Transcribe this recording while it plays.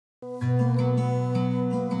You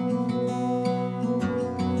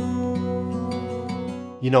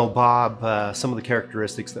know, Bob, some of the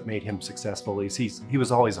characteristics that made him successful is he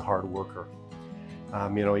was always a hard worker.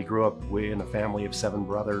 You know, he grew up in a family of 7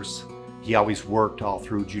 brothers. He always worked all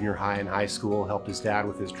through junior high and high school, helped his dad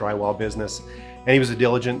with his drywall business. And he was a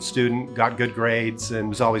diligent student, got good grades, and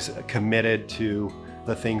was always committed to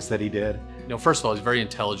the things that he did. You know, first of all, he's very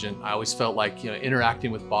intelligent. I always felt like,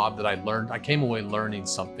 interacting with Bob that I came away learning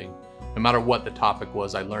something. No matter what the topic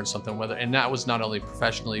was, I learned something, and that was not only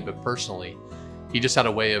professionally, but personally. He just had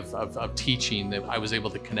a way of teaching that I was able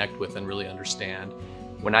to connect with and really understand.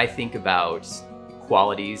 When I think about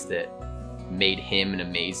qualities that made him an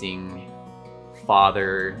amazing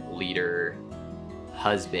father, leader,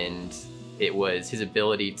 husband, it was his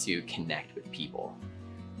ability to connect with people.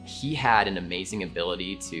 He had an amazing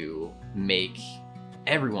ability to make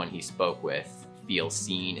everyone he spoke with feel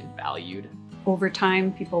seen and valued. Over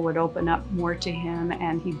time, people would open up more to him,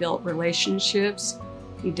 and he built relationships.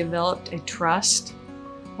 He developed a trust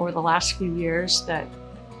over the last few years that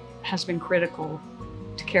has been critical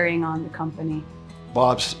to carrying on the company.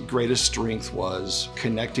 Bob's greatest strength was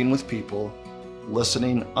connecting with people,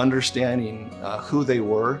 listening, understanding who they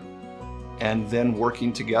were, and then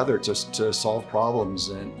working together to solve problems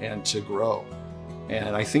and to grow.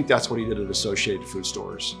 And I think that's what he did at Associated Food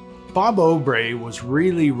Stores. Bob Obray was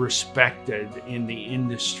really respected in the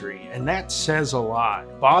industry, and that says a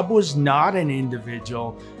lot. Bob was not an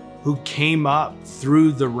individual who came up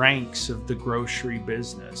through the ranks of the grocery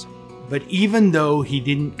business. But even though he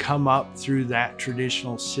didn't come up through that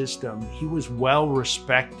traditional system, he was well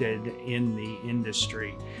respected in the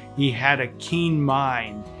industry. He had a keen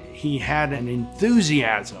mind. He had an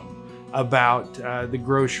enthusiasm about the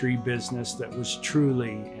grocery business that was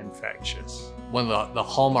truly infectious. One of the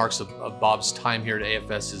hallmarks of Bob's time here at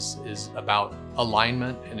AFS is about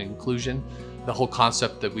alignment and inclusion. The whole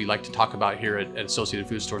concept that we like to talk about here at Associated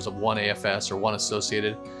Food Stores of one AFS or one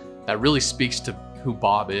Associated, that really speaks to who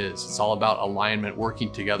Bob is. It's all about alignment,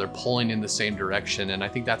 working together, pulling in the same direction. And I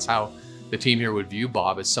think that's how the team here would view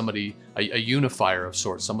Bob, as somebody, a unifier of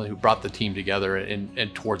sorts, someone who brought the team together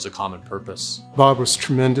and towards a common purpose. Bob was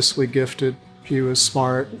tremendously gifted. He was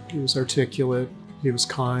smart, he was articulate, he was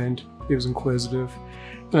kind, he was inquisitive.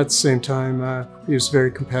 And at the same time, he was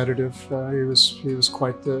very competitive. He was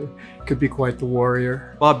could be quite the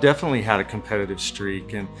warrior. Bob definitely had a competitive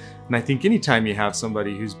streak, and I think anytime you have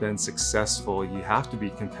somebody who's been successful, you have to be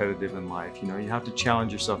competitive in life. You have to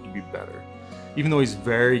challenge yourself to be better. Even though he's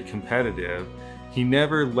very competitive, he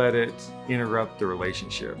never let it interrupt the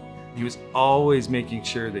relationship. He was always making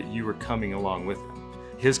sure that you were coming along with him.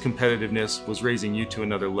 His competitiveness was raising you to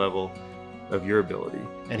another level of your ability.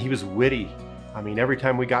 And he was witty. I mean, every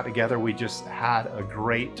time we got together, we just had a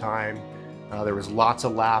great time. There was lots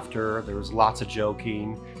of laughter, there was lots of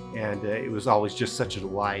joking, and it was always just such a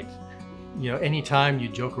delight. Anytime you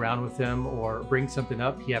joke around with him or bring something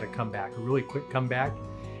up, he had a comeback, a really quick comeback,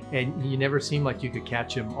 and you never seemed like you could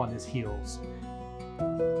catch him on his heels.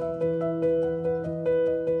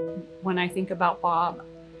 When I think about Bob,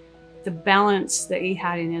 the balance that he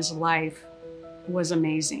had in his life was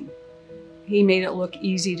amazing. He made it look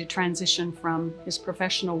easy to transition from his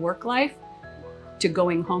professional work life to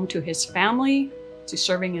going home to his family, to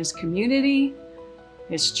serving his community,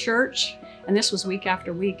 his church. And this was week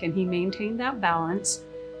after week, and he maintained that balance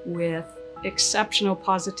with exceptional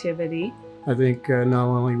positivity. I think not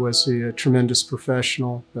only was he a tremendous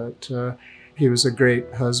professional, but he was a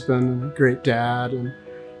great husband and a great dad. And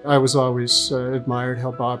I was always admired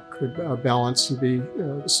how Bob could balance and be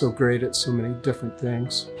so great at so many different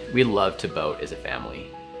things. We love to boat as a family.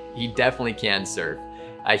 He definitely can surf.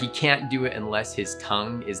 He can't do it unless his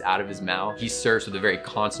tongue is out of his mouth. He surfs with a very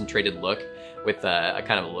concentrated look, with a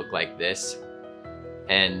kind of a look like this.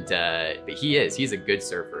 And but he's a good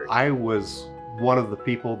surfer. I was one of the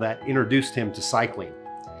people that introduced him to cycling.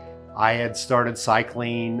 I had started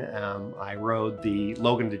cycling. I rode the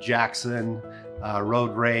Logan to Jackson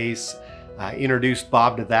road race, introduced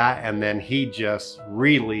Bob to that, and then he just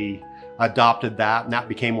really adopted that, and that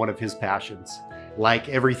became one of his passions. Like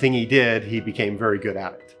everything he did, he became very good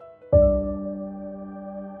at it.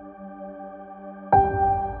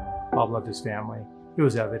 Bob loved his family. It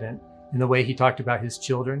was evident in the way he talked about his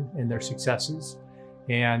children and their successes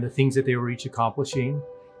and the things that they were each accomplishing.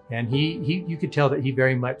 And you could tell that he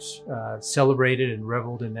very much celebrated and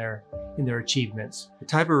reveled in their achievements. The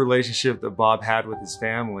type of relationship that Bob had with his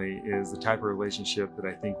family is the type of relationship that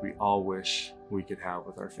I think we all wish we could have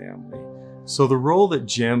with our family. So the role that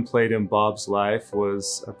Jem played in Bob's life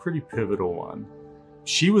was a pretty pivotal one.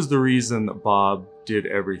 She was the reason that Bob did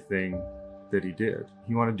everything that he did.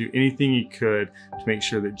 He wanted to do anything he could to make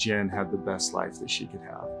sure that Jen had the best life that she could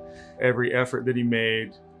have. Every effort that he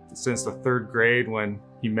made since the 3rd grade when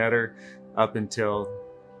he met her up until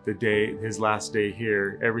the day, his last day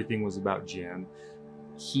here, everything was about Jen.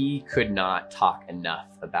 He could not talk enough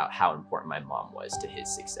about how important my mom was to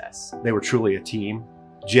his success. They were truly a team.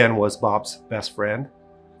 Jen was Bob's best friend.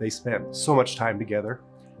 They spent so much time together.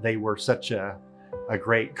 They were such a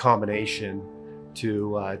great combination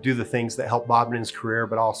to do the things that helped Bob in his career,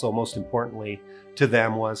 but also most importantly to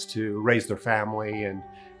them was to raise their family and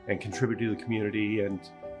contribute to the community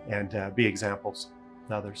and be examples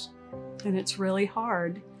to others. And it's really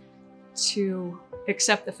hard to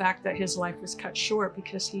accept the fact that his life was cut short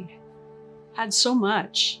because he had so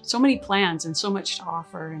many plans and so much to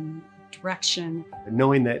offer and direction. And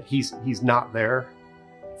knowing that he's not there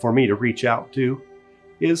for me to reach out to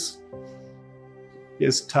is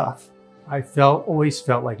tough. I always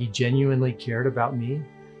felt like he genuinely cared about me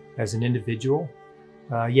as an individual.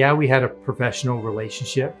 Yeah, we had a professional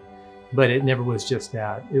relationship, but it never was just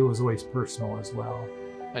that. It was always personal as well.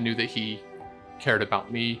 I knew that he cared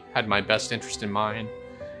about me, had my best interest in mind.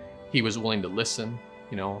 He was willing to listen,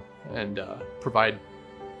 and provide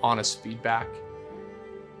honest feedback.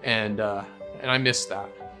 And I missed that.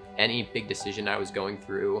 Any big decision I was going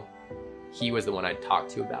through, he was the one I'd talk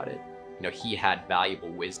to about it. He had valuable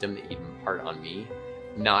wisdom that he'd impart on me.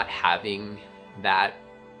 Not having that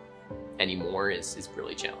anymore is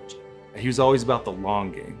really challenging. He was always about the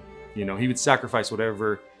long game. He would sacrifice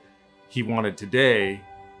whatever he wanted today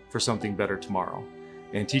for something better tomorrow.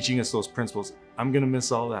 And teaching us those principles, I'm gonna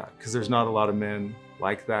miss all that because there's not a lot of men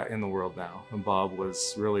like that in the world now. And Bob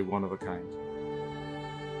was really one of a kind.